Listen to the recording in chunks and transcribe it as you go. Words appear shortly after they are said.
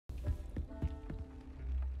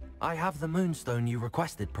I have the moonstone you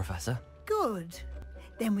requested, Professor. Good.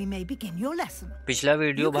 Then we may begin your lesson. पिछला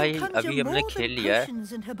video You can भाई conjure अभी हमने more खेल than लिया है,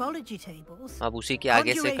 potions and herbology tables. अब उसी के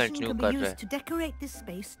आगे से Conjuration कंटिन्यू can be कर रहे used to decorate this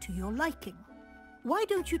space to your liking. Why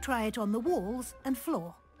don't you try it on the walls and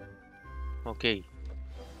floor? हैं। ओके,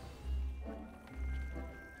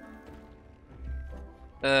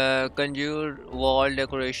 कंज्यूर वॉल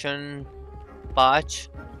डेकोरेशन 5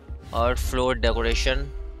 और फ्लोर डेकोरेशन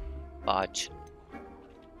 5।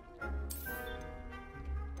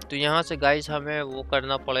 तो यहाँ से गाइस हमें वो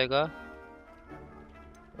करना पड़ेगा,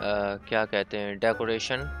 क्या कहते हैं,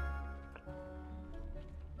 डेकोरेशन।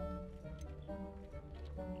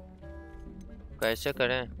 कैसे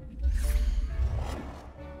करें?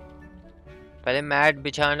 पहले मैट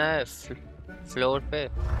बिछाना है फ्लोर पे,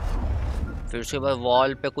 फिर उसके बाद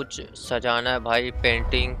वॉल पे कुछ सजाना है भाई,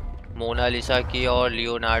 पेंटिंग मोनालिसा की और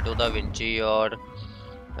लियोनार्डो दा विंची और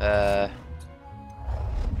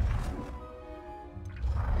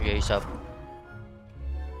यही सब।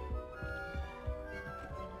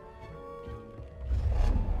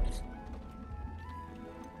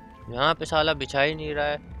 यहाँ पे साला बिछा ही नहीं रहा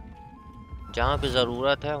है, जहाँ पे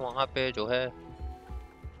ज़रूरत है वहाँ पे जो है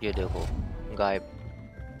ये देखो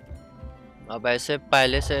गायब। अब ऐसे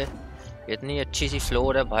पहले से इतनी अच्छी सी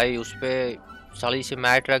फ्लोर है भाई, उस पे साली सी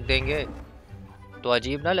मैट रख देंगे तो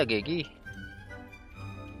अजीब ना लगेगी।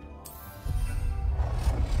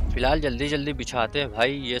 फिलहाल जल्दी जल्दी बिछाते हैं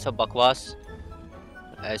भाई, ये सब बकवास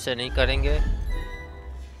ऐसे नहीं करेंगे।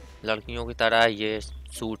 लड़कियों की तरह ये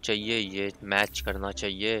सूट चाहिए, ये मैच करना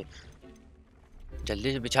चाहिए।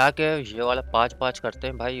 जल्दी से बिछा के ये वाला 5-5 करते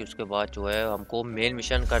हैं भाई, उसके बाद जो है हमको मेन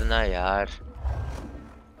मिशन करना है यार।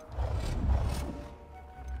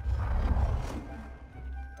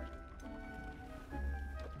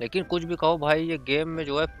 लेकिन कुछ भी कहो भाई, ये गेम में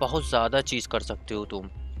जो है बहुत ज़्यादा चीज़ कर सकते हो तुम।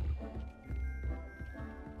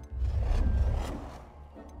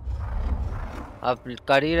 अब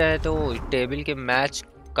कर ही रहे तो टेबल के मैच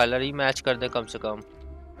कलर ही मैच कर दे कम से कम।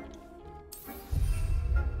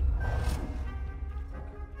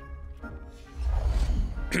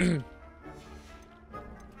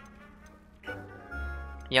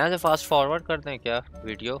 यहाँ से फास्ट फॉरवर्ड कर दें क्या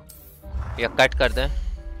वीडियो, या कट कर दें?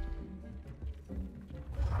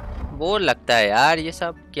 बोर लगता है यार, ये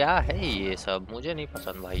सब क्या है, ये सब मुझे नहीं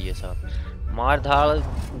पसंद भाई। ये सब मार धाड़,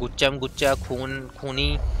 गुच्चा गुच्चा,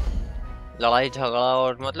 खूनी लड़ाई झगड़ा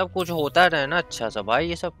और मतलब कुछ होता रहे ना अच्छा सा भाई,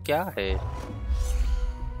 ये सब क्या है?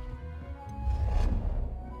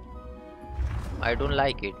 I don't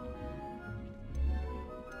like it.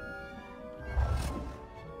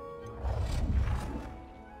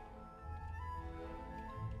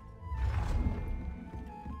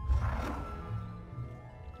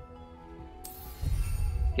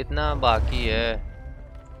 कितना बाकी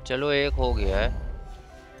है? चलो एक हो गया है,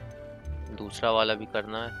 दूसरा वाला भी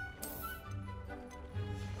करना है।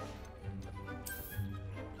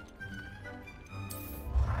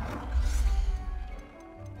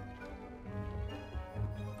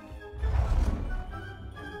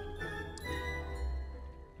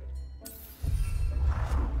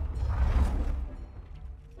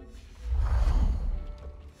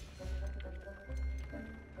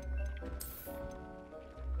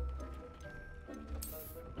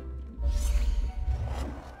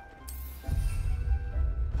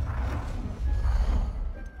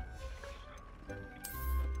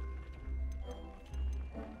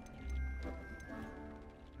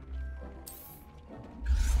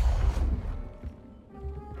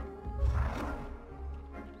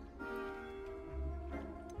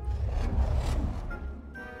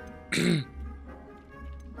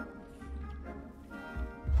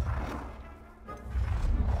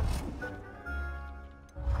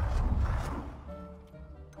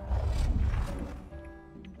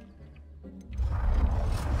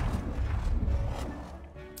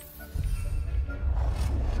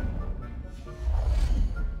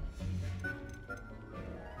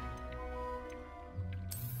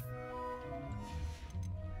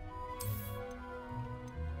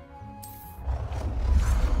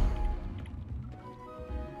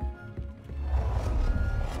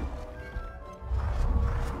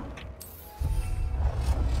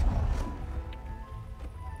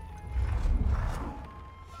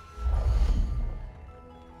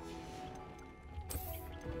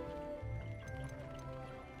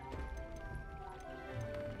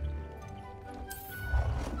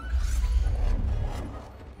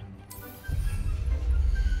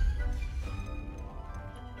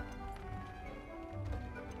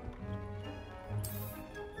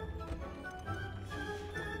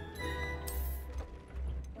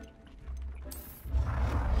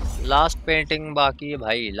 लास्ट पेंटिंग बाकी है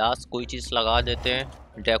भाई, लास्ट कोई चीज लगा देते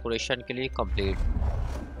हैं डेकोरेशन के लिए कंप्लीट।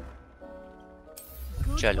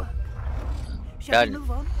 चलो डन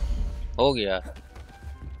हो गया।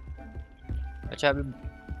 अच्छा अभी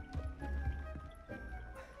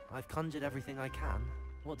I've conjured everything I can.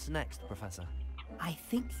 What's next, Professor? I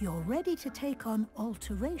think you're ready to take on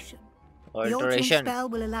alteration. The altering alteration. spell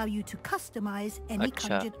will allow you to customize any Acha.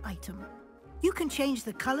 conjured item. You can change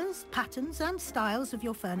the colors, patterns, and styles of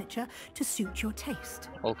your furniture to suit your taste.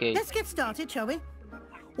 Okay Let's get started, shall we?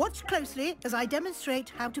 Watch closely as I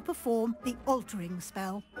demonstrate how to perform the altering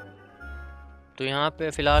spell. तो यहाँ पे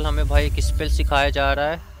फिलहाल हमें भाई एक spell सिखाया जा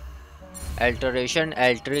रहा है, अल्टरेशन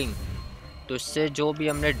अल्टरिंग। तो इससे जो भी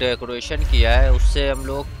हमने डेकोरेशन किया है उससे हम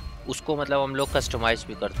लोग उसको मतलब हम लोग कस्टमाइज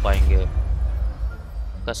भी कर पाएंगे।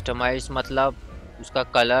 कस्टमाइज मतलब उसका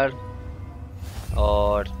कलर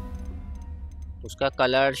और उसका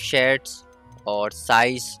कलर, शेड्स और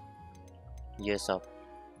साइज, ये सब।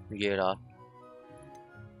 ये रहा।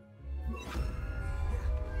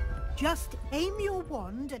 Just aim your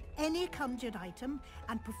wand at any conjured item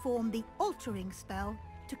and perform the altering spell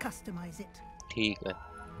to customize it. ठीक है,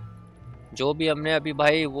 जो भी हमने अभी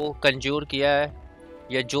भाई वो कंज्यूर किया है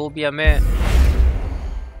या जो भी हमें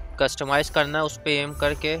कस्टमाइज करना है उस पे एम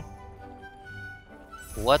करके।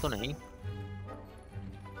 हुआ तो नहीं,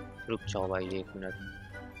 रुक जाओ भाई एक minute.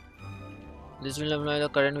 This will apply the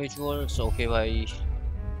current visuals. Okay भाई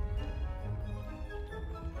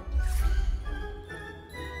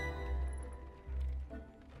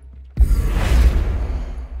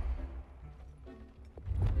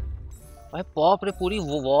भाई पॉप रे, पूरी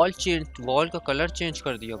वो वॉल का कलर चेंज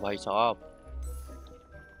कर दिया भाई साहब।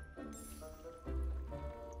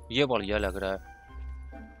 ये बढ़िया लग रहा है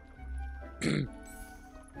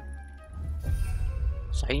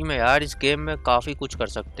सही में यार। इस गेम में काफी कुछ कर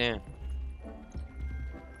सकते हैं।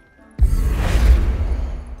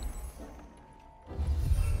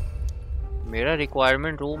 मेरा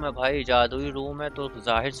रिक्वायरमेंट रूम है भाई, जादुई रूम है, तो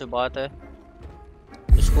जाहिर सी बात है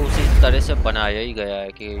इसको उसी तरह से बनाया ही गया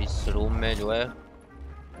है कि इस रूम में जो है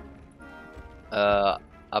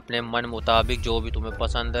अपने मन मुताबिक जो भी तुम्हें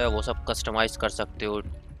पसंद है वो सब कस्टमाइज कर सकते हो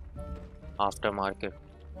आफ्टर मार्केट।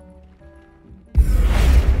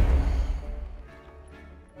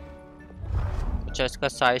 अच्छा इसका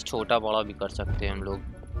साइज छोटा बड़ा भी कर सकते हैं हम लोग।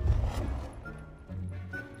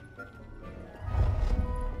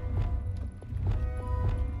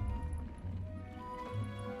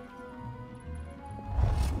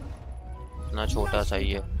 ना छोटा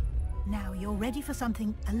सही है। Now you're ready for something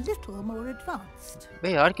a little more advanced. बे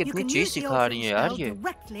यार You कितनी can चीज use the सिखा रही altering है यार spell ये।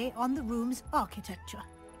 directly on the room's architecture.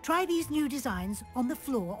 Try these new designs on the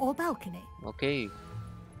floor or balcony. Okay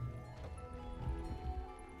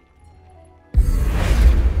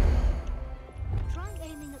Try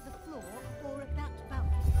aiming at the floor or at that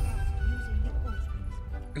balcony whilst using the altering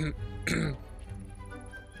spell.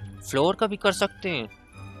 Floor का भी कर सकते हैं।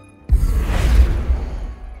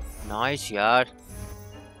 Nice यार।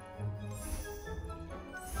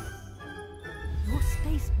 Your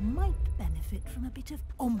space might benefit from a bit of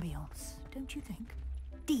ambiance, don't you think?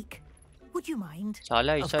 Deke, would you mind?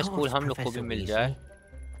 साला Of ऐसा course, school हम लोग को भी Professor मिल Weasley. जाए।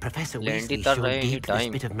 Professor Landy Weasley tar showed rahe hain Deke this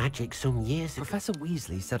time. bit of magic some years ago. Professor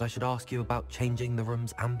Weasley said I should ask you about changing the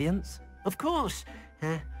room's ambience. Of course.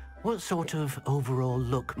 What sort of overall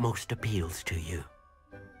look most appeals to you?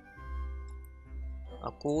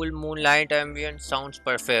 A cool moonlight ambient sounds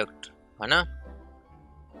perfect, है ना?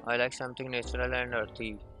 I like something natural and earthy.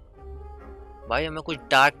 भाई हमें कुछ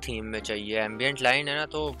dark theme में चाहिए। Ambient line है ना,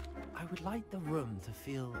 तो I would like the room to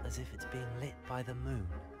feel as if it's being lit by the moon.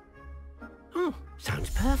 Oh, sounds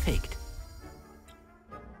perfect.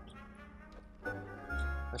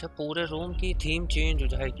 अच्छा पूरे रूम की थीम चेंज हो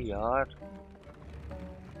जाएगी यार।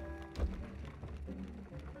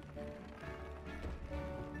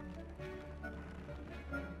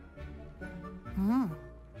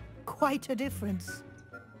 Quite a difference.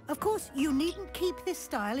 Of course, you needn't keep this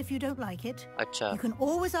style if you don't like it. अच्छा You can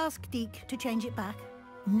always ask Deke to change it back.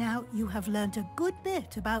 Now you have learnt a good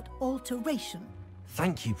bit about alteration.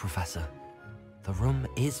 Thank you, Professor. The room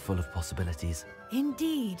is full of possibilities.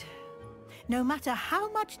 Indeed. No matter how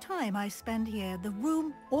much time I spend here, the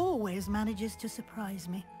room always manages to surprise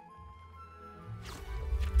me.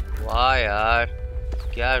 वाह यार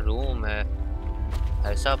क्या room है।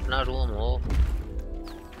 ऐसा अपना room हो,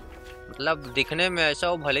 मतलब दिखने में ऐसा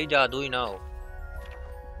हो भले ही जादू ही ना हो।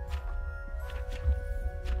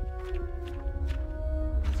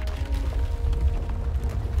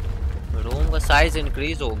 रूम का साइज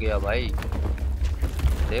इंक्रीज हो गया भाई,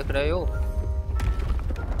 देख रहे हो।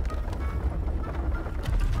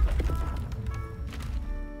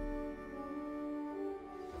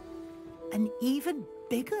 an even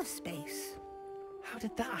bigger space. How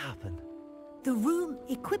did that happen? The room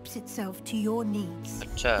equips itself to your needs.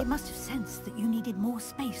 अच्छा It must have sensed that you needed more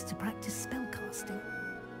space to practice spellcasting.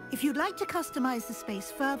 If you'd like to customize the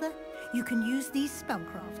space further, you can use these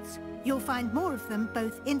spellcrafts. You'll find more of them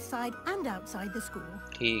both inside and outside the school.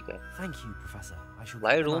 ठीक है Thank you, Professor. I shall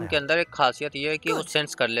भाई keep an room eye के out. अंदर एक खासियत ये है कि वो Good.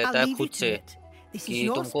 सेंस कर लेता I'll है leave खुद you to से it. This is कि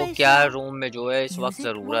your तुमको space क्या now. रूम में जो है इस वक्त Use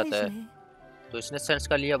it ज़रूरत है। wisely. तो इसने सेंस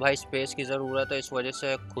कर लिया भाई स्पेस की ज़रूरत है, इस वजह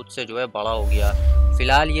से खुद से जो है बड़ा हो गया।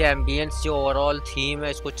 फिलहाल ये एम्बियंस जो ओवरऑल थीम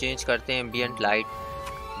है इसको चेंज करते हैं। एम्बियंट लाइट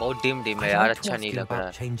बहुत डिम है I'd यार, like to अच्छा ask नहीं you लग रहा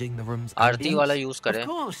about है। changing the room's आरती वाला ambience. यूज़ Of करें,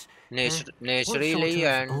 course. What naturally sort of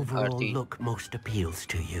and overall Aarti look most appeals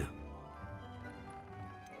to you?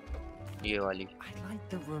 ये वाली। I'd like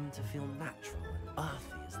the room to feel natural and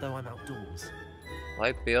earthy, as though I'm outdoors.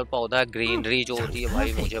 भाई पेड़ पौधा greenery जो sounds होती है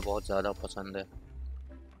भाई मुझे perfect. बहुत ज़्यादा पसंद है।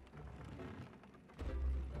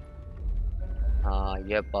 हाँ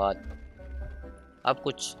ये बात अब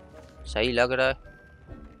कुछ सही लग रहा है।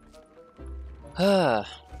 हाँ,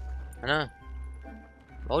 है ना,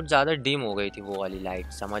 बहुत ज़्यादा डिम हो गई थी वो वाली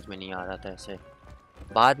लाइट, समझ में नहीं आ रहा था ऐसे।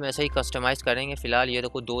 बाद में ऐसे ही कस्टमाइज़ करेंगे। फ़िलहाल ये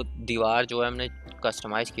देखो दो दीवार जो है हमने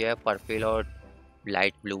कस्टमाइज़ किया है पर्पल और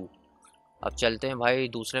लाइट ब्लू। अब चलते हैं भाई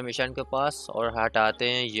दूसरे मिशन के पास और हटाते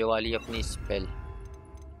हैं ये वाली अपनी स्पेल।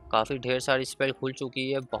 काफ़ी ढेर सारी स्पेल खुल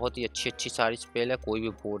चुकी है, बहुत ही अच्छी अच्छी सारी स्पेल है, कोई भी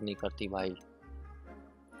बोर नहीं करती भाई।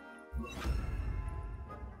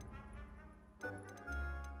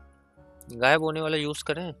 गायब होने वाला यूज़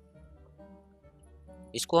करें,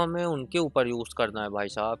 इसको हमें उनके ऊपर यूज़ करना है भाई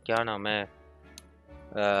साहब, क्या नाम है,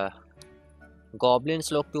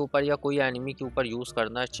 गॉब्लिन्स लोग के ऊपर या कोई एनिमी के ऊपर यूज़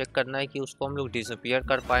करना है। चेक करना है कि उसको हम लोग डिसअपीयर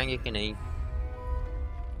कर पाएंगे कि नहीं।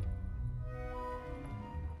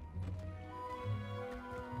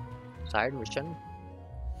 Side mission.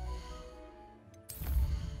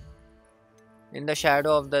 In the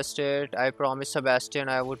shadow of the estate, I promised Sebastian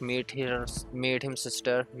I would meet his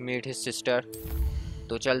sister.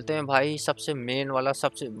 तो चलते हैं भाई सबसे मेन वाला,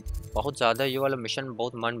 सबसे बहुत ज़्यादा ये वाला मिशन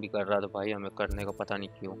बहुत मन भी कर रहा था भाई हमें करने का, पता नहीं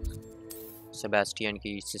क्यों, सेबेस्टियन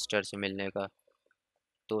की सिस्टर से मिलने का।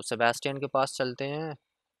 तो सेबेस्टियन के पास चलते हैं।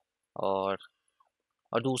 और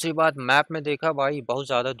दूसरी बात, मैप में देखा भाई बहुत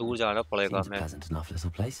ज़्यादा दूर जाना पड़ेगा Seems a हमें। pleasant enough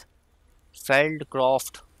little place. Failed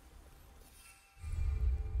craft,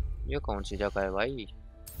 ये कौन सी जगह है भाई,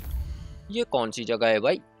 ये कौन सी जगह है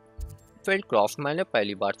भाई? फेल्ड क्रॉफ्ट मैंने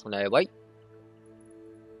पहली बार सुना है भाई।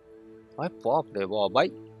 भाई बाप रे बाप भाई,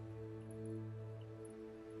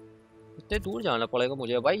 इतने दूर जाना पड़ेगा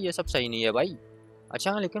मुझे भाई, ये सब सही नहीं है भाई।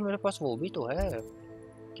 अच्छा लेकिन मेरे पास वो भी तो है,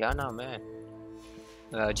 क्या नाम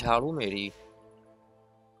है, झाड़ू मेरी।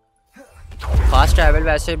 फास्ट ट्रैवल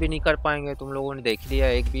वैसे भी नहीं कर पाएंगे, तुम लोगों ने देख लिया,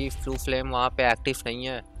 एक भी फ्लू फ्लेम वहाँ पे एक्टिव नहीं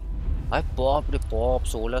है। भाई पॉप रे पॉप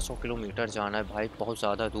 1600 किलोमीटर जाना है भाई, बहुत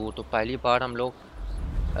ज़्यादा दूर। तो पहली बार हम लोग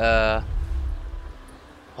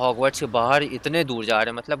हॉगवर्ट्स के बाहर इतने दूर जा रहे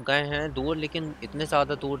हैं, मतलब गए हैं दूर लेकिन इतने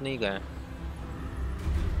ज़्यादा दूर नहीं गए।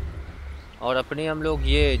 और अपनी हम लोग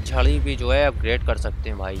ये झड़ी भी जो है अपग्रेड कर सकते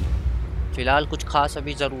हैं भाई। फ़िलहाल कुछ खास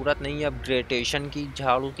अभी ज़रूरत नहीं है अपग्रेडेशन की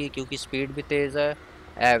झाड़ू की, क्योंकि स्पीड भी तेज़ है,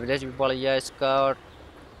 एवरेज भी बढ़िया है इसका, और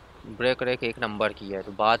ब्रेक रेक एक नंबर की है।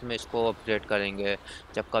 तो बाद में इसको अपग्रेड करेंगे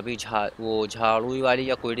जब कभी वो झाड़ू वाली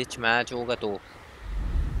या कोई रिच मैच होगा तो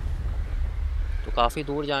काफ़ी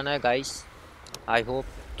दूर जाना है गाइस। आई होप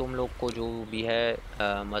तुम लोग को जो भी है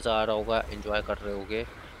मज़ा आ रहा होगा, एंजॉय कर रहे होगे,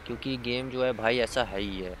 क्योंकि गेम जो है भाई ऐसा है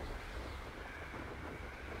ही है,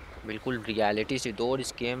 बिल्कुल रियलिटी से दो।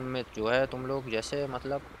 इस गेम में जो है तुम लोग जैसे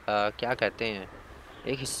मतलब क्या कहते हैं,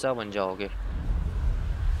 एक हिस्सा बन जाओगे।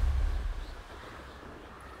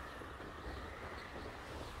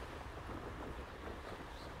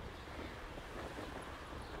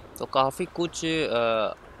 तो काफ़ी कुछ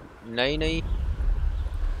नई नई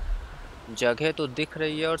जगह तो दिख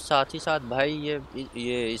रही है, और साथ ही साथ भाई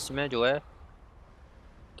ये इसमें जो है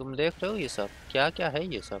तुम देख रहे हो ये सब क्या क्या है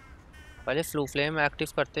ये सब। पहले फ्लू फ्लेम एक्टिव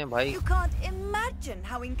करते हैं भाई,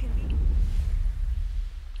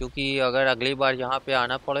 क्योंकि अगर अगली बार यहाँ पे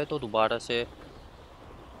आना पड़े तो दोबारा से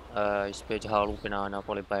इस पे झाड़ू पे ना आना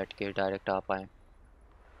पड़े, बैठ के डायरेक्ट आ पाए।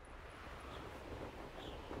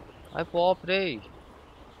 अरे पॉप रे,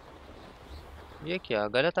 ये क्या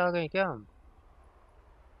गलत आ गए क्या हम?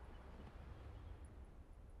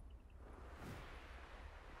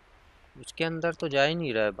 उसके अंदर तो जा ही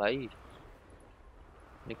नहीं रहा है भाई,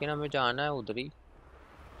 लेकिन हमें जाना है उधर ही।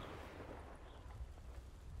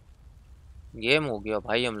 गेम हो गया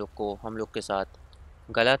भाई हम लोग के साथ,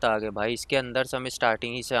 गलत आ गए भाई। इसके अंदर से हमें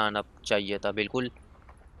स्टार्टिंग ही से आना चाहिए था, बिल्कुल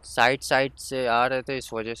साइड से आ रहे थे,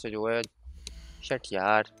 इस वजह से जो है शट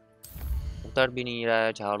यार, उतर भी नहीं रहा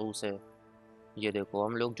है झाड़ू से। ये देखो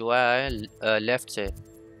हम लोग जो है लेफ्ट से,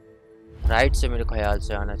 राइट से मेरे ख्याल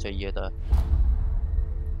से आना चाहिए था।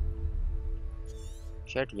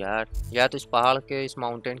 शिट यार, या तो इस पहाड़ के, इस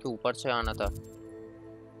माउंटेन के ऊपर से आना था।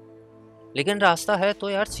 लेकिन रास्ता है तो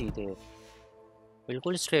यार सीधे,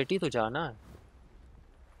 बिल्कुल स्ट्रेट ही तो जाना है।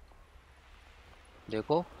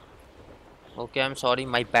 देखो, okay I am sorry,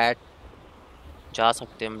 my bad. जा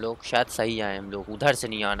सकते हम लोग, शायद सही आए हम लोग, उधर से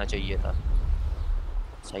नहीं आना चाहिए था,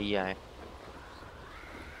 सही आए।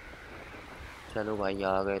 चलो भाई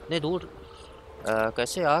आ गए इतने दूर।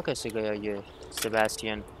 कैसे गया ये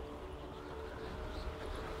सेबेस्टियन?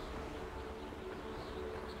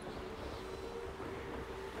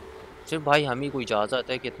 सिर्फ भाई हम ही कोई इजाज़त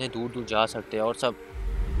है कि इतने दूर दूर जा सकते हैं, और सब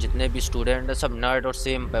जितने भी स्टूडेंट हैं सब नर्ड और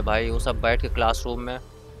सेम पे भाई, वो सब बैठ के क्लासरूम में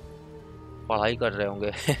पढ़ाई कर रहे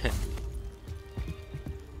होंगे।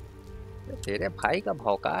 तेरे भाई का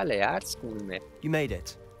भौकाल है यार स्कूल में। You made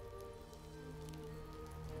it.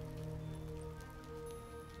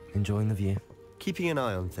 Enjoying the view? Keeping an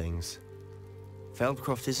eye on things.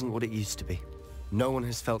 Feldcroft isn't what it used to be. No one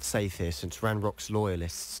has felt safe here since Ranrock's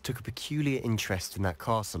loyalists took a peculiar interest in that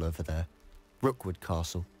castle over there. Rookwood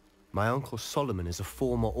Castle. My uncle Solomon is a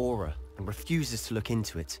former Auror and refuses to look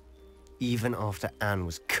into it, even after Anne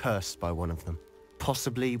was cursed by one of them.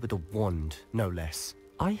 Possibly with a wand, no less.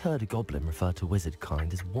 I heard a goblin refer to wizard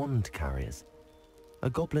kind as wand carriers. Are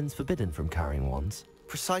goblins forbidden from carrying wands?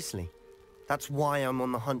 Precisely. That's why I'm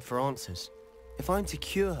on the hunt for answers. If I'm to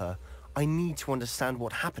cure her, I need to understand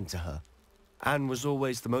what happened to her. Anne was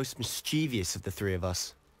always the most mischievous of the three of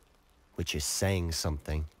us. Which is saying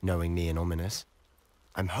something, knowing me and ominous.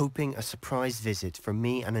 I'm hoping a surprise visit from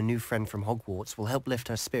me and a new friend from Hogwarts will help lift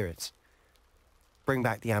her spirits. Bring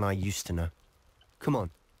back the Anne I used to know. Come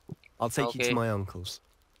on. I'll take you to my uncle's.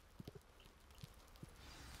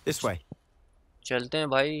 This way. चलते हैं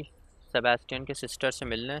भाई Sebastian के sister से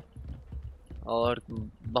मिलने। और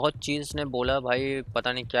बहुत चीज़ ने बोला भाई,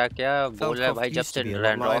 पता नहीं क्या क्या बोल रहा है भाई, जब से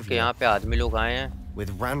रैनरॉक के यहाँ पे आदमी लोग आए हैं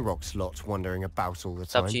with Ranrock's lot wandering about all the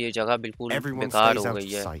time. तब से ये जगह बिल्कुल बेकार हो गई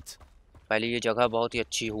है। पहले ये जगह बहुत ही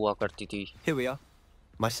अच्छी हुआ करती थी। Here we are.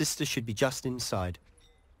 My sister should be just inside.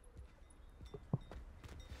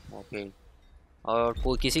 Okay. और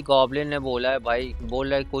कोई किसी गॉब्लिन ने बोला है भाई, बोल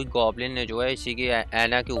रहा है कोई गॉब्लिन ने जो है इसी की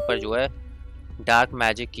एना के ऊपर जो है डार्क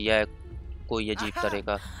मैजिक किया है कोई अजीब तरह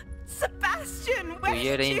का। Sebastian, तो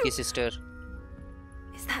ये रही इनकी sister.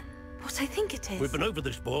 Is that what I think it is? We've been over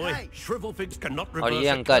this, boy. Hey. Shrivel figs cannot और reverse ये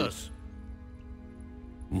a uncle. curse.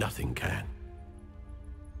 Nothing can.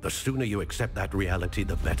 The sooner you accept that reality,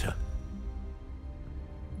 the better.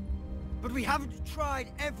 But we haven't tried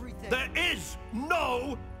everything. There is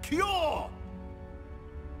no cure!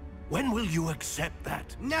 When will you accept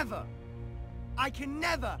that? Never. I can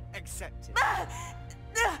never accept it.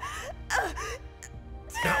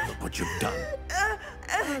 Now look what you've done.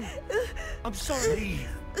 I'm sorry. Leave.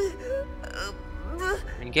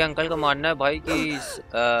 इनके uncle का मानना है भाई कि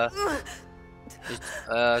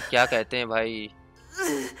क्या कहते हैं भाई,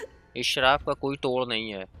 इस शराब का कोई तोड़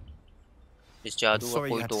नहीं है, इस जादू का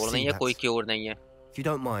कोई तोड़ नहीं है, कोई क्योर नहीं है। If you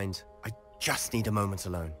don't mind, I just need a moment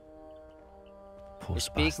alone. Poor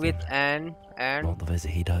Speak Sebastian. with Anne and Not the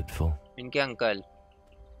visit he'd hoped for. इनके अंकल।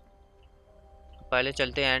 पहले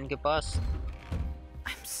चलते हैं एन के पास।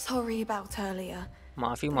 I'm sorry about earlier.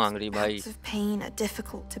 माफी मांग रही भाई। Bouts of pain are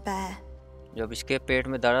difficult to bear. जब इसके पेट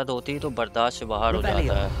में दर्द होती है तो बर्दाश्त से बाहर हो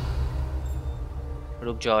जाता है।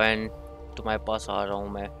 रुक जाओ एन, तुम्हारे पास आ रहा हूँ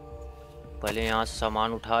मैं। पहले यहाँ से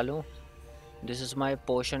सामान उठा लूँ। This is my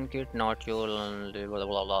potion kit, not your blah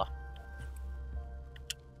blah blah.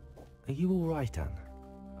 Are you all right, Anne?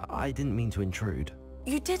 I didn't mean to intrude.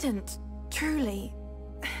 You didn't, truly.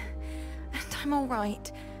 And I'm all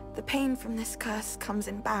right. The pain from this curse comes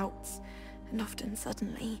in bouts, and often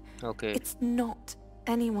suddenly. Okay. It's not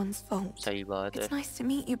anyone's fault. सही बात है। It's nice to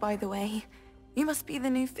meet you, by the way. You must be the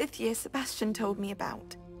new 5th year Sebastian told me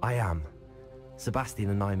about. I am. Sebastian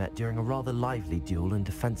and I met during a rather lively duel in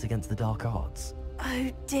defense against the dark arts.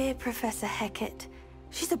 Oh dear, Professor Hecat.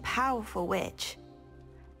 She's a powerful witch.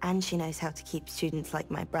 And she knows how to keep students like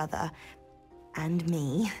my brother and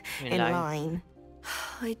me in line.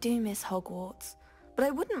 I do miss Hogwarts, but I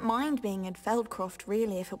wouldn't mind being in Feldcroft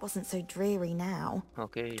really if it wasn't so dreary now.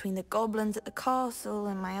 Okay. Between the goblins at the castle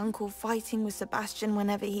and my uncle fighting with Sebastian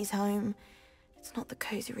whenever he's home, it's not the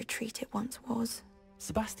cozy retreat it once was.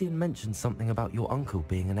 Sebastian mentioned something about your uncle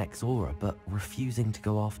being an ex-Auror, but refusing to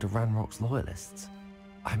go after Ranrock's loyalists.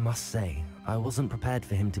 I must say, I wasn't prepared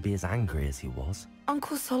for him to be as angry as he was.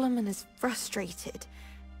 Uncle Solomon is frustrated.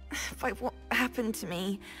 by what happened to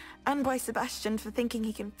me, and by Sebastian for thinking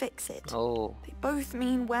he can fix it. Oh. They both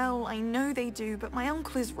mean well, I know they do, but my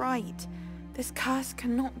uncle is right. This curse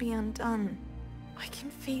cannot be undone. I can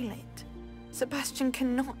feel it. Sebastian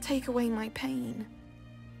cannot take away my pain.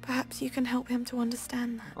 Perhaps you can help him to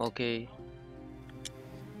understand that. Okay.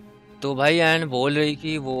 तो भाई N बोल रही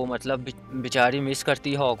कि वो मतलब बेचारी miss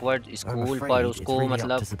करती है हॉगवर्ट स्कूल पर उसको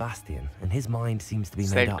मतलब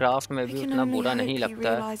स्पेलक्राफ्ट में भी उतना बुरा नहीं लगता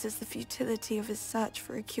है।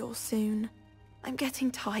 I'm getting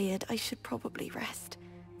tired. I should probably rest.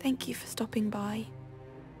 Thank you for stopping by.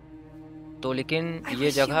 तो लेकिन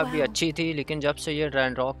ये जगह भी अच्छी थी, लेकिन जब से ये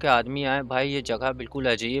रैनरॉक के आदमी आए भाई ये जगह बिल्कुल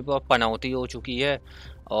अजीब और पनौती हो चुकी है।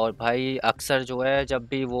 और भाई अक्सर जो है जब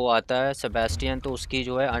भी वो आता है सेबेस्टियन तो उसकी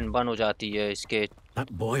जो है अनबन हो जाती है इसके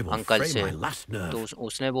अंकल से। तो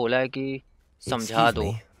उसने बोला है कि समझा दो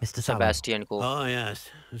सेबेस्टियन को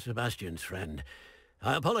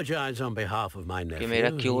कि मेरा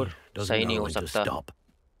क्योर सही नहीं हो सकता।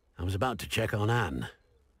 I was about to check on Anne.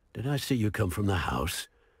 Did I see you come from the house?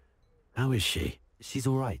 How is she? She's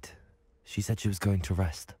all right. She said she was going to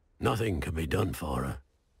rest. Nothing can be done for her.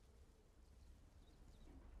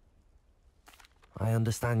 I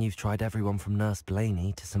understand you've tried everyone from Nurse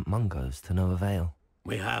Blaney to St. Mungo's to no avail.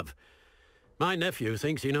 We have. My nephew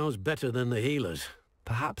thinks he knows better than the healers.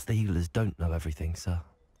 Perhaps the healers don't know everything, sir.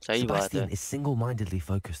 Sebastian is single-mindedly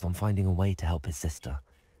focused on finding a way to help his sister.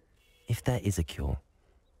 If there is a cure,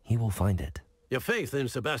 he will find it. Your faith in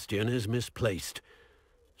Sebastian is misplaced.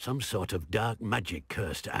 Some sort of dark magic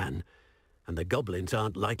cursed Anne, and the goblins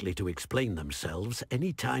aren't likely to explain themselves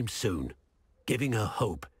anytime soon. Giving her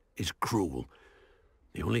hope is cruel.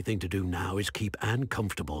 The only thing to do now is keep Anne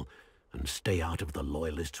comfortable and stay out of the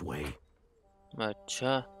loyalists' way.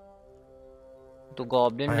 अच्छा, तो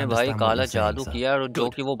goblin ने भाई काला जादू किया और जो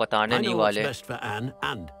कि वो बताने नहीं वाले। I know what's best for Anne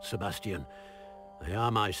and Sebastian. They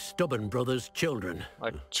are my stubborn brother's children.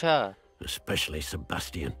 अच्छा. Especially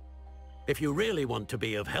Sebastian. If you really want to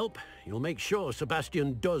be of help, you'll make sure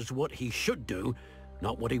Sebastian does what he should do,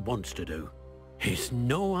 not what he wants to do. He's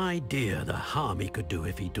no idea the harm he could do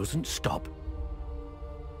if he doesn't stop.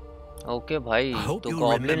 Okay भाई, तो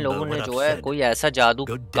goblin लोगों ने जो है कोई ऐसा जादू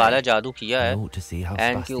काला जादू किया है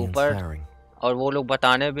एन के ऊपर और वो लोग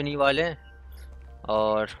बताने भी नहीं वाले।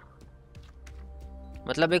 और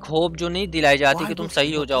मतलब एक होप जो नहीं दिलाई जाती कि तुम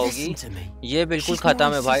सही हो जाओगी, ये बिल्कुल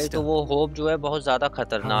खत्म है भाई। तो वो होप जो है बहुत ज्यादा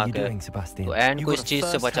खतरनाक है। तो एन को इस चीज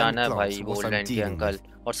से बचाना है भाई वोल्डेन के अंकल।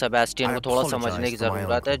 और सेबेस्टियन को थोड़ा समझने की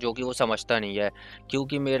जरूरत है जो कि वो समझता नहीं है,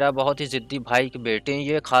 क्योंकि मेरा बहुत ही जिद्दी भाई के बेटे हैं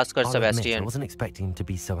ये, खासकर सेबेस्टियन।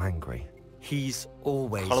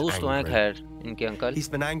 खड़ूस तो हैं खैर इनके uncle. He's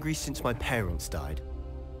been angry since my parents died.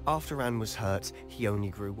 After Anne was hurt, he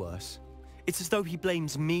only grew worse. It's as though he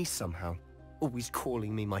blames me somehow. Always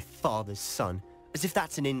calling me my father's son, as if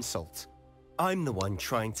that's an insult. I'm the one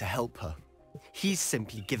trying to help her. He's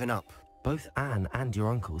simply given up. Both Anne and your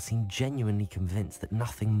uncle seem genuinely convinced that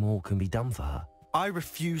nothing more can be done for her. I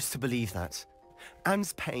refuse to believe that.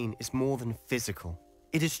 Anne's pain is more than physical.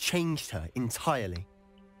 It has changed her entirely.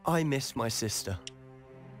 I miss my sister.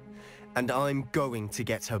 And I'm going to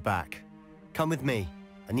get her back. Come with me.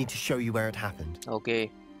 I need to show you where it happened. Okay.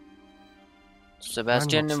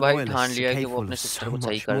 Sebastian ने भाई ठान लिया कि वो अपने sister को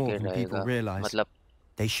सही करके रहेगा। मतलब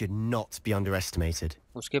they should not be underestimated.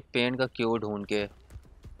 उसके पेन का क्योर ढूंढ के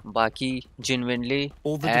बाकी जिनविनली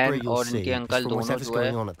एन और इनके अंकल दोनों जो है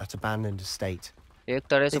एक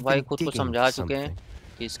तरह से भाई खुद को समझा चुके हैं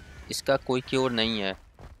कि इसका कोई क्योर नहीं है।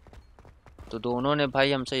 तो दोनों ने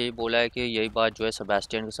भाई हमसे यही बोला है कि यही बात जो है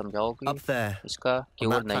सेबेस्टियन को समझाओ कि इसका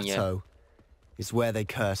क्योर नहीं है। is where they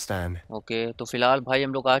cursed Anne. Okay, तो फिलहाल भाई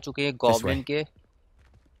हम लोग आ चुके हैं गॉब्लिन के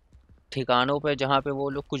ठिकानों पे जहाँ पे वो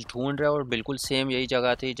लोग कुछ ढूंढ रहे हैं और बिल्कुल सेम यही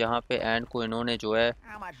जगह थी जहाँ पे एन को इन्होंने जो है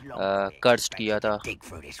कर्स्ड किया था।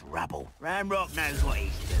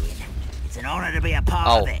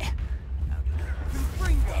 आओ,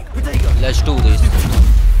 लेट्स डू दिस।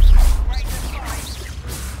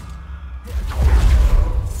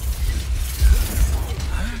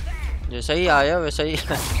 जैसा ही आया वैसा ही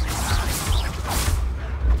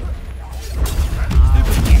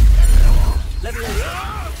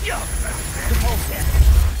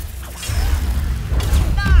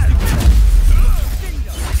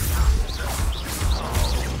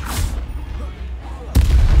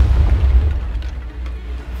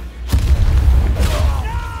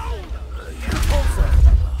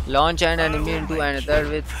Launch an enemy into another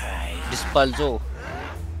with Dispulso.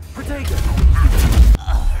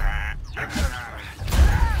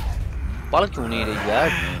 पढ़ क्यों नहीं रही यार?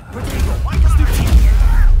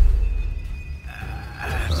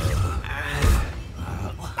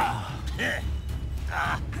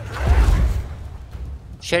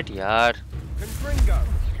 शिट यार,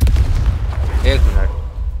 एक मिनट।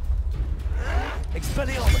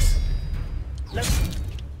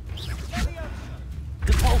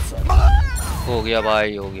 हो गया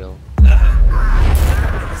भाई, हो गया।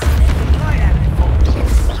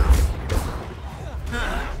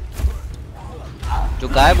 जो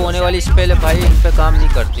गायब होने वाली स्पेल है भाई, इन पे काम नहीं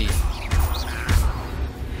करती।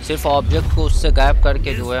 सिर्फ ऑब्जेक्ट को उससे गायब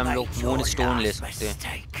करके जो है हम लोग मून स्टोन ले सकते हैं।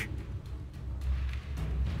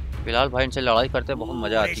 फिलहाल भाई इनसे लड़ाई करते बहुत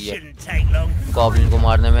मजा आती है गॉब्लिन को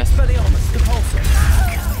मारने में।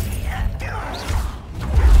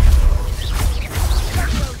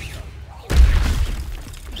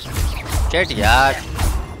 चेट यार,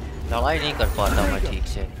 लड़ाई नहीं कर पाता मैं ठीक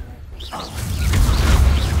से,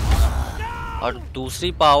 और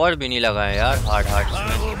दूसरी पावर भी नहीं लगाए यार हार्ड में।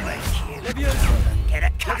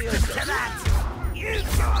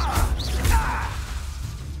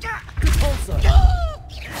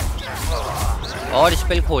 और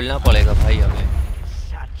स्पेल खोलना पड़ेगा भाई हमें।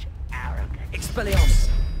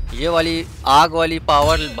 ये वाली आग वाली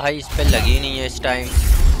पावर भाई इस पे लगी नहीं है इस टाइम।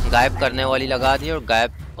 गायब करने वाली लगा दी और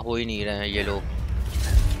गायब हो ही नहीं रहे हैं ये लोग।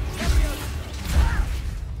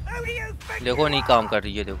 देखो नहीं काम कर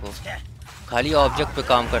रही है, देखो खाली ऑब्जेक्ट पे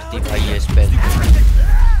काम करती भाई ये स्पेल।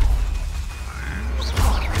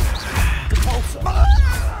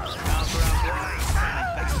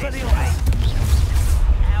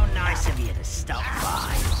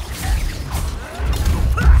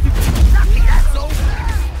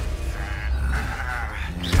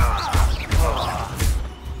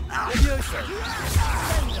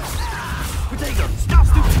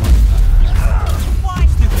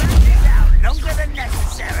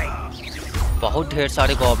 बहुत ढेर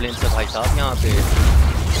सारे गॉब्लिन्स है भाई साहब यहाँ पे।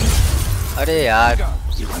 अरे यार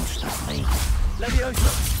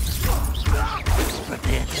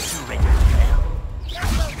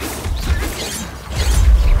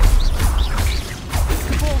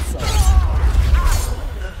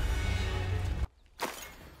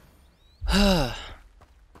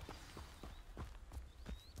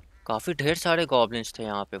काफी ढेर सारे गॉब्लिन्स थे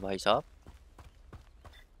यहाँ पे भाई साहब।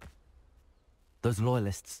 Those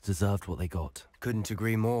loyalists deserved what they got. Couldn't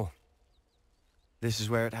agree more. This is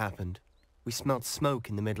where it happened. We smelled smoke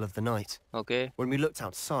in the middle of the night. Okay. When we looked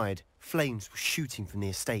outside, flames were shooting from the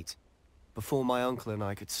estate. Before my uncle and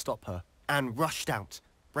I could stop her, Anne rushed out,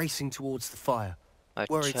 racing towards the fire,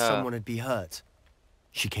 worried someone had been hurt.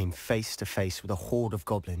 She came face to face with a horde of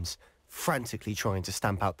goblins, frantically trying to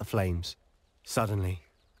stamp out the flames. Suddenly,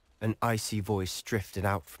 an icy voice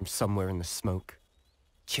drifted out from somewhere in the smoke.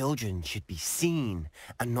 Children should be seen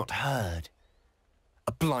and not heard.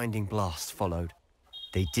 A blinding blast followed.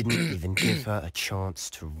 They didn't even give her a chance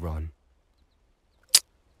to run.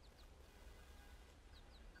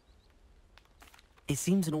 It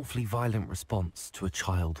seems an awfully violent response to a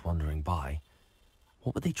child wandering by.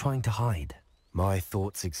 What were they trying to hide? My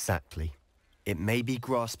thoughts exactly. It may be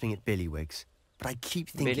grasping at Billywigs, but I keep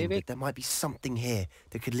thinking that there might be something here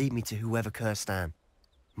that could lead me to whoever cursed Anne.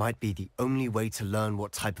 Might be the only way to learn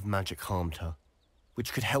what type of magic harmed her,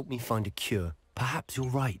 which could help me find a cure. Perhaps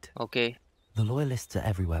you're right. Okay. The loyalists are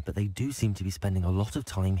everywhere, but they do seem to be spending a lot of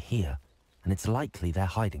time here, and it's likely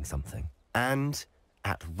they're hiding something. And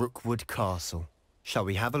at Rookwood Castle. Shall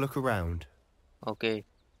we have a look around? Okay.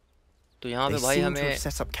 तो यहाँ पे भाई हमें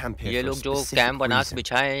ये लोग जो camp बना के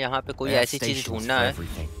बिछाए हैं, यहाँ पे कोई ऐसी चीज़ ढूंढना है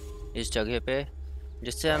इस जगह पे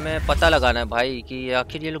जिससे हमें पता लगाना है भाई कि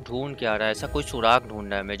आखिर ये लोग ढूंढ क्या रहा है। ऐसा कोई सुराग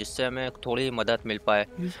ढूंढना है हमें जिससे हमें थोड़ी मदद मिल पाए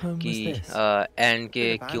कि एन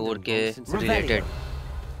के क्योर के रिलेटेड।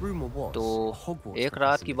 तो एक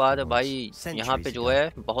रात की बात है भाई, यहाँ पे जो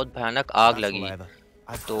है बहुत भयानक आग लगी।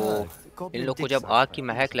 तो इन लोग को जब आग की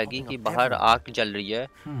महक लगी कि बाहर आग जल रही है,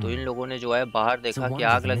 तो इन लोगों ने जो है बाहर देखा कि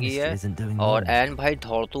आग लगी है, और एन भाई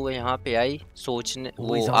दौड़ते हुए यहाँ पे आई सोचने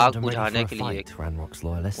वो आग बुझाने के लिए।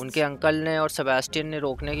 उनके अंकल ने और सेबेस्टियन ने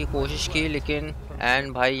रोकने की कोशिश की, लेकिन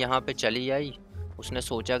एन भाई यहाँ पे चली आई। उसने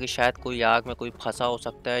सोचा कि शायद कोई आग में कोई फंसा हो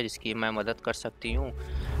सकता है जिसकी मैं मदद कर सकती हूँ।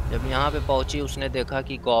 जब यहाँ पे पहुँची उसने देखा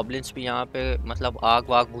कि गॉब्लिन्स भी यहाँ पे मतलब आग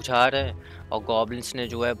वाग बुझा रहे हैं, और गॉब्लिन्स ने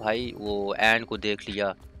जो है भाई वो एन को देख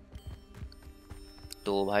लिया।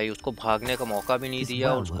 तो भाई उसको भागने का मौका भी नहीं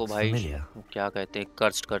दिया, उसको भाई क्या कहते हैं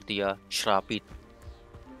कर्स्ड कर दिया, श्रापित।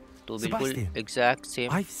 तो बिल्कुल exact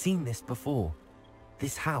same. I've seen this before.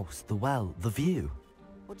 This house, the well, the view.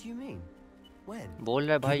 What do you mean? When? बोल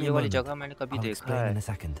रहा है भाई ये वाली जगह मैंने कभी देखा है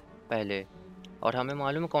पहले, और हमें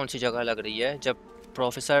मालूम है कौन सी जगह लग रही है। जब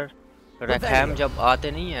प्रोफेसर रैकहैम जब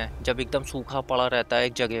आते नहीं है, जब एकदम सूखा पड़ा रहता है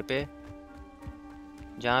एक जगह पे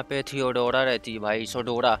जहाँ पे थियोडोरा रहती है भाई,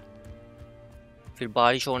 सोडोरा। फिर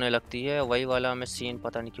बारिश होने लगती है, वही वाला हमें सीन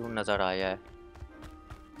पता नहीं क्यों नज़र आया है।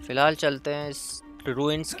 फिलहाल चलते हैं इस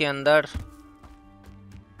रूइंस के अंदर,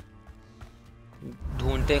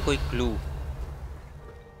 ढूंढते हैं कोई क्लू,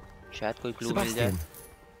 शायद कोई क्लू मिल जाए।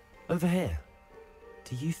 Sebastian, over here.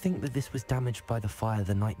 Do you think that this was damaged by the fire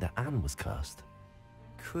the night that Anne was cursed?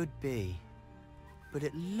 Could be. But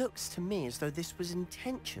it looks to me as though this was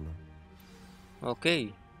intentional. Okay,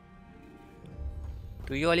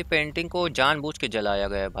 तो ये वाली painting को जानबूझ के जलाया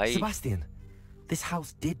गया है भाई। Sebastian, this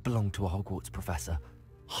house did belong to a Hogwarts professor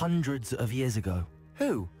hundreds of years ago. Who?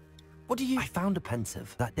 What do you... I found a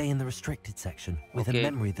pensive that day in the restricted section with a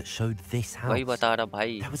memory that showed this house. वही बता रहा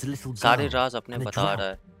भाई, There was a little सारे girl राज अपने and a बता रहा drought.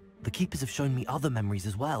 है। The keepers have shown me other memories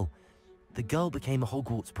as well. The girl became a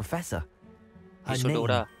Hogwarts professor. Her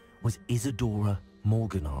Isadora. name was Isadora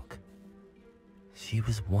Morganach. She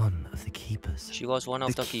was one of the keepers. She was one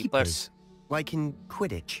of the keepers. Like in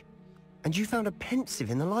Quidditch. And you found a pensive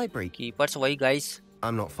in the library. Keepers वही guys,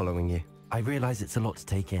 I'm not following you. I realize it's a lot to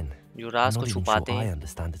take in. जो I'm Raj not को even छुपाते sure I हैं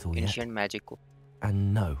understand it all yet. Ancient magic को।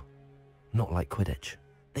 And no, not like Quidditch.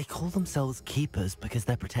 They call themselves keepers because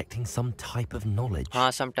they're protecting some type of knowledge.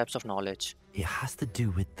 हाँ, some types of knowledge. It has to do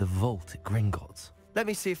with the vault at Gringotts.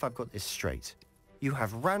 Let me see if I've got this straight. You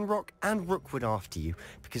have Ranrock and Rookwood after you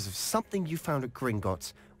because of something you found at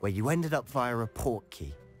Gringotts where you ended up via a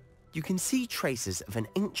portkey. You can see traces of an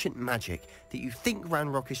ancient magic that you think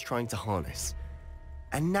Ranrock is trying to harness.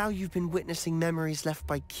 And now you've been witnessing memories left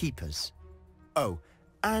by keepers. Oh,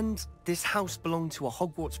 and this house belonged to a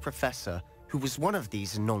Hogwarts professor who was one of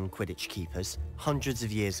these non-Quidditch keepers hundreds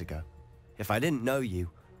of years ago. If I didn't know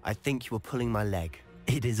you, I'd think you were pulling my leg.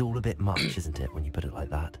 It is all a bit much, isn't it, when you put it like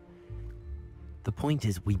that? The point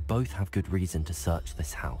is, we both have good reason to search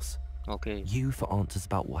this house. Okay. You for answers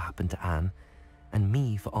about what happened to Anne, and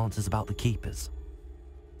me for answers about the keepers.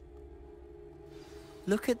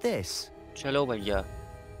 Look at this. चलो भैया,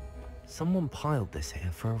 Someone piled this here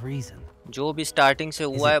for a reason. जो भी starting से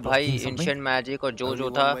हुआ it है भाई, blocking something? Ancient magic और जो Only जो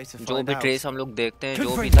one था, way to जो find भी out. ट्रेस हम लोग देखते हैं, Good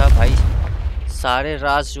जो for भी you. था भाई, सारे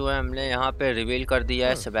राज जो है हमने यहाँ पे रिवील कर दिया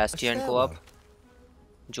है सेबेस्टियन को। अब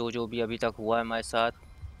जो भी अभी तक हुआ है हमारे साथ,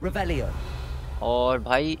 Revelio. और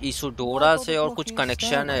भाई इसूडोरा से और कुछ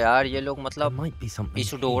कनेक्शन है यार। ये लोग There मतलब might be something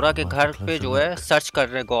इसूडोरा here के worth a घर पे closer जो है look. सर्च कर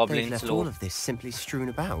रहे हैं They've गॉब्लिन्स left all लोग, of this simply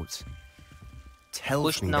strewn about. Tells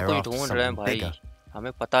कुछ me ना they're कुछ after ढूंढ रहे हैं something भाई। bigger.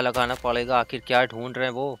 हमें पता लगाना पड़ेगा आखिर क्या ढूंढ रहे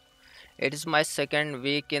हैं वो। It is my second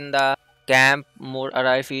week in the camp. More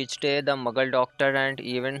arrive each day. The Muggle doctor and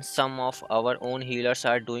even some of our own healers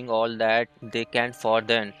are doing all that they can for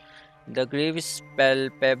them. The grave is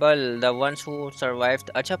palpable. The ones who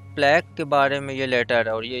survived. अच्छा, plague के बारे में ये letter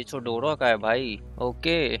है और ये इसूडोरा का है भाई।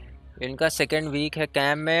 ओके, इनका सेकेंड वीक है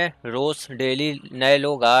कैंप में। रोज डेली नए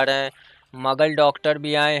लोग आ रहे हैं, मगल डॉक्टर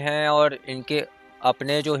भी आए हैं और इनके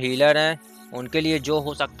अपने जो हीलर हैं उनके लिए जो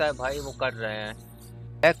हो सकता है भाई वो कर रहे हैं।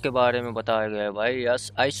 प्लेग के बारे में बताया गया है भाई।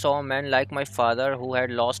 Yes, I saw a man like my father who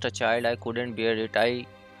had lost a child. I couldn't bear it. I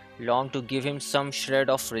long to give him some shred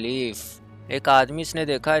of relief. एक आदमी इसने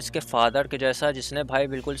देखा इसके फादर के जैसा, जिसने भाई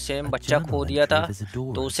बिल्कुल सेम बच्चा खो दिया था,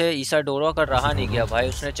 तो उसे इसाडोरा कर रहा नहीं गया भाई।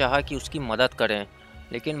 उसने चाहा कि उसकी मदद करें,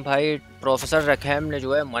 लेकिन भाई प्रोफेसर रखैम ने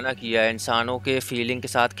जो है मना किया है इंसानों के फीलिंग के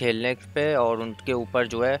साथ खेलने पे और उनके ऊपर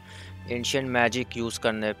जो है एंशिएंट मैजिक यूज़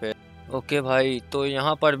करने पे। ओके भाई, तो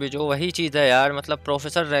यहाँ पर भी जो वही चीज़ है यार, मतलब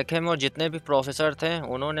प्रोफेसर रैखम और जितने भी प्रोफेसर थे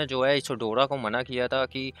उन्होंने जो है इसूडोरा को मना किया था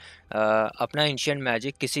कि अपना एंशिएंट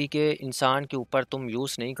मैजिक किसी के इंसान के ऊपर तुम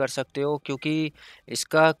यूज़ नहीं कर सकते हो, क्योंकि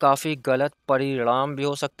इसका काफ़ी गलत परिणाम भी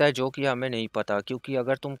हो सकता है जो कि हमें नहीं पता। क्योंकि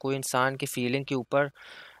अगर तुम कोई इंसान की फीलिंग के ऊपर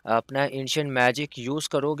अपना एंशिएंट मैजिक यूज़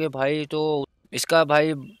करोगे भाई, तो इसका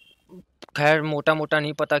भाई खैर मोटा मोटा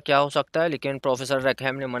नहीं पता क्या हो सकता है, लेकिन प्रोफेसर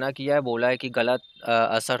रैखम ने मना किया है, बोला है कि गलत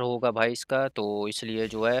असर होगा भाई इसका, तो इसलिए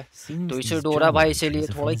जो है तो इसूडोरा भाई इसीलिए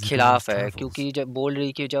थोड़ा खिलाफ है। क्योंकि जब बोल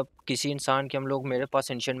रही कि जब किसी इंसान के हम लोग, मेरे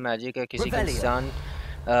पास एंशिएंट मैजिक है, किसी के इंसान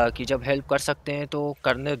की जब हेल्प कर सकते हैं तो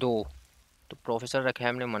करने दो, तो प्रोफेसर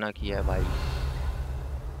रैखम ने मना किया है भाई।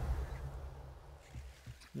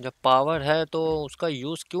 जब पावर है तो उसका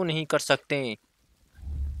यूज़ क्यों नहीं कर सकते।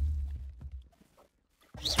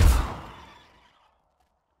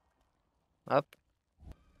 अब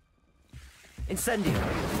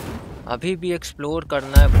अभी भी एक्सप्लोर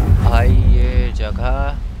करना है भाई ये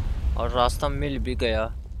जगह, और रास्ता मिल भी गया।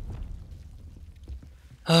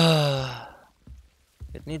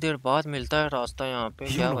 इतनी देर बाद मिलता है रास्ता यहाँ पे,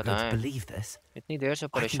 क्या बताएं। इतनी देर से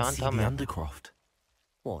परेशान था मैं।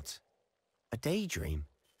 What? A daydream?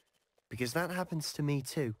 Because that happens to me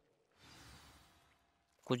too.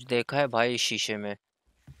 कुछ देखा है भाई शीशे में,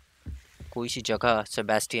 कोई सी जगह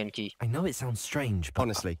सेबेस्टियन की। I know it sounds strange, but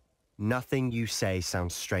Honestly, Nothing you say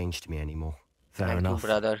sounds strange to me anymore. Fair Thank you, enough.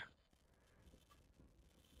 brother.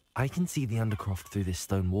 I can see the undercroft through this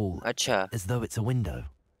stone wall, अच्छा, as though it's a window.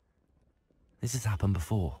 This has happened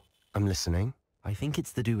before. I'm listening. I think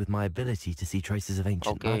it's to do with my ability to see traces of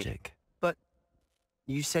ancient Okay. magic. But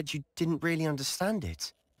you said you didn't really understand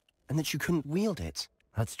it, and that you couldn't wield it.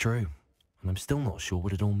 That's true, and I'm still not sure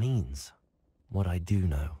what it all means. What I do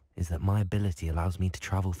know is that my ability allows me to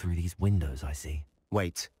travel through these windows I see.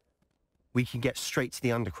 Wait. We can get straight to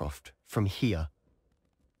the Undercroft from here.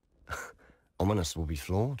 Ominous will be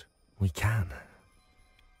floored. We can.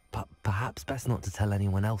 But perhaps best not to tell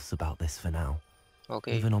anyone else about this for now.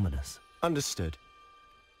 okay. Even Ominous. Understood.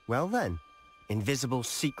 Well then, invisible,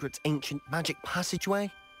 secret, ancient magic passageway?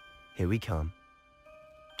 Here we come.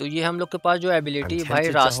 तो ये हम लोग के पास जो ability I'm भाई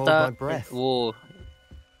tempted to hold रास्ता my breath. वो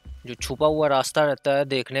जो छुपा हुआ रास्ता रहता है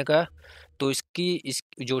देखने का, तो इस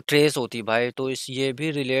जो ट्रेस होती भाई, तो ये भी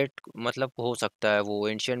रिलेट मतलब हो सकता है, वो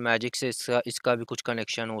एंशियंट मैजिक से इसका भी कुछ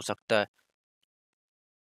कनेक्शन हो सकता है,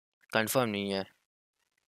 कंफर्म नहीं है,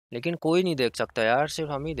 लेकिन कोई नहीं देख सकता यार, सिर्फ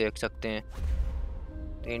हम ही देख सकते हैं,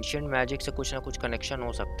 तो एंशियंट मैजिक से कुछ ना कुछ कनेक्शन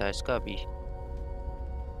हो सकता है इसका भी.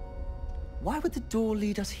 Why would the door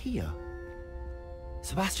lead us here?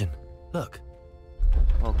 Sebastian, look.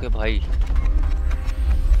 Okay भाई,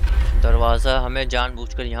 दरवाज़ा हमें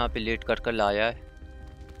जानबूझकर यहाँ पे लेट कर लाया है,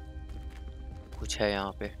 कुछ है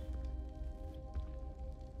यहाँ पे.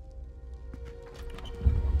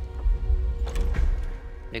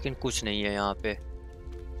 लेकिन कुछ नहीं है यहाँ पे,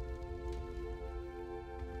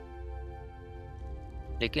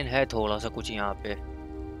 लेकिन है थोड़ा सा कुछ यहाँ पे.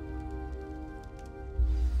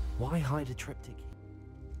 Why hide a triptych?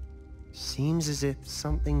 Seems as if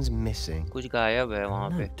something's missing. कुछ गायब है A वहाँ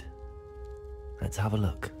पे. note. Let's have a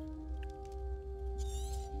look.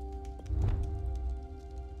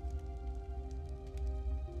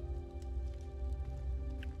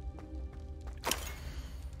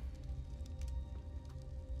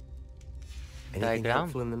 Anything Diagram?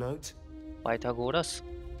 helpful in the note? Pythagoras.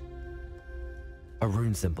 A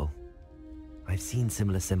rune symbol. I've seen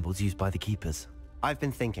similar symbols used by the keepers. I've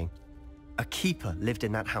been thinking. A keeper lived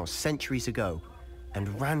in that house centuries ago, and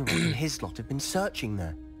Ranrock and his lot have been searching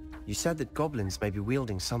there. You said that goblins may be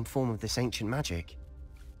wielding some form of this ancient magic.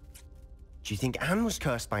 Do you think Anne was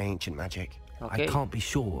cursed by ancient magic? Okay. I can't be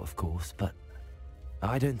sure, of course, but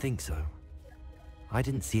I don't think so. I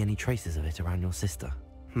didn't see any traces of it around your sister.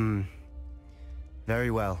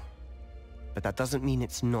 Very well. But that doesn't mean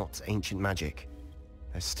it's not ancient magic.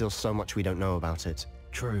 There's still so much we don't know about it.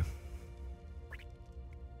 True.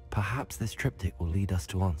 Perhaps this triptych will lead us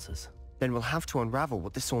to answers. Then we'll have to unravel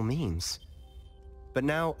what this all means. But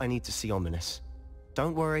now I need to see Ominous.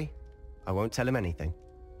 Don't worry, I won't tell him anything.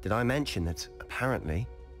 Did I mention that, apparently,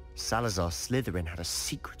 Salazar Slytherin had a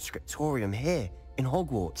secret scriptorium here, in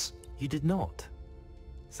Hogwarts? You did not.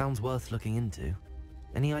 Sounds worth looking into.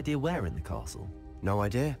 Any idea where in the castle? No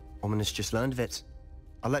idea. Ominous just learned of it.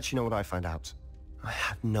 I'll let you know what I find out. I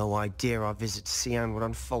had no idea our visit to Cian would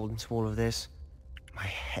unfold into all of this. My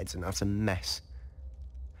head's an utter mess.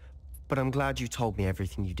 But I'm glad you told me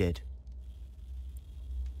everything you did.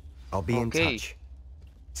 I'll be in Okay. touch.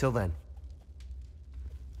 Till then.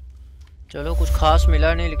 चलो कुछ खास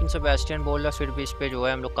मिला नहीं, लेकिन Sebastian बोल रहा है फिर भी इस पे जो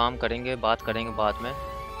है हम लोग काम करेंगे, बात करेंगे बाद में.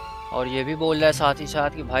 और ये भी बोल रहा है साथ ही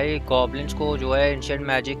साथ कि भाई गॉब्लिन्स को जो है एंशिएंट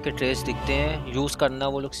मैजिक के ट्रेस दिखते हैं, यूज़ करना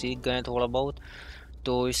वो लोग सीख गए हैं थोड़ा बहुत.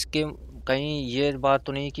 तो इसके कहीं ये बात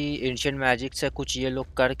तो नहीं कि एंशिएंट मैजिक से कुछ ये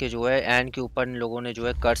लोग करके जो है एन के ऊपर इन लोगों ने जो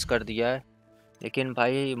है कर्ज कर दिया है, लेकिन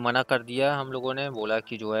भाई मना कर दिया हम लोगों ने, बोला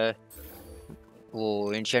कि जो है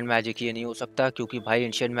वो एंशिएंट मैजिक ये नहीं हो सकता, क्योंकि भाई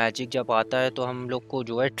एंशिएंट मैजिक जब आता है तो हम लोग को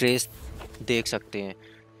जो है ट्रेस देख सकते हैं,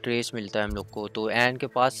 ट्रेस मिलता है हम लोग को. तो एन के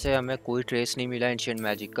पास से हमें कोई ट्रेस नहीं मिला एंशिएंट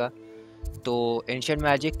मैजिक का. तो एंशिएंट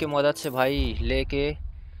मैजिक की मदद से भाई लेके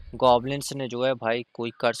गॉब्लिन्स ने जो है भाई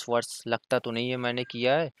कोई कर्स वर्स लगता तो नहीं है मैंने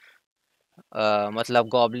किया है, मतलब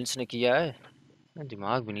गॉब्लिन्स ने किया है.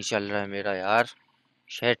 दिमाग भी नहीं चल रहा है मेरा यार,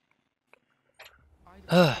 शेट.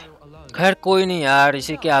 खैर कोई नहीं यार,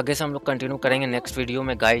 इसी के आगे से हम लोग कंटिन्यू करेंगे नेक्स्ट वीडियो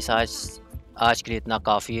में. गाइस आज के लिए इतना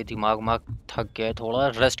काफ़ी है, दिमाग थक गया है, थोड़ा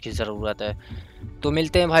रेस्ट की ज़रूरत है. तो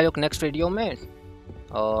मिलते हैं भाई लोग नेक्स्ट वीडियो में,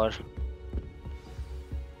 और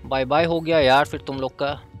बाय बाय हो गया यार फिर तुम लोग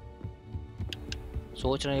का.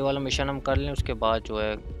 सोच रहे वाला मिशन हम कर लें, उसके बाद जो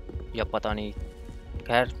है या पता नहीं.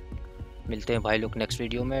 खैर मिलते हैं भाई लोग नेक्स्ट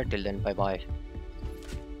वीडियो में. Till then bye bye.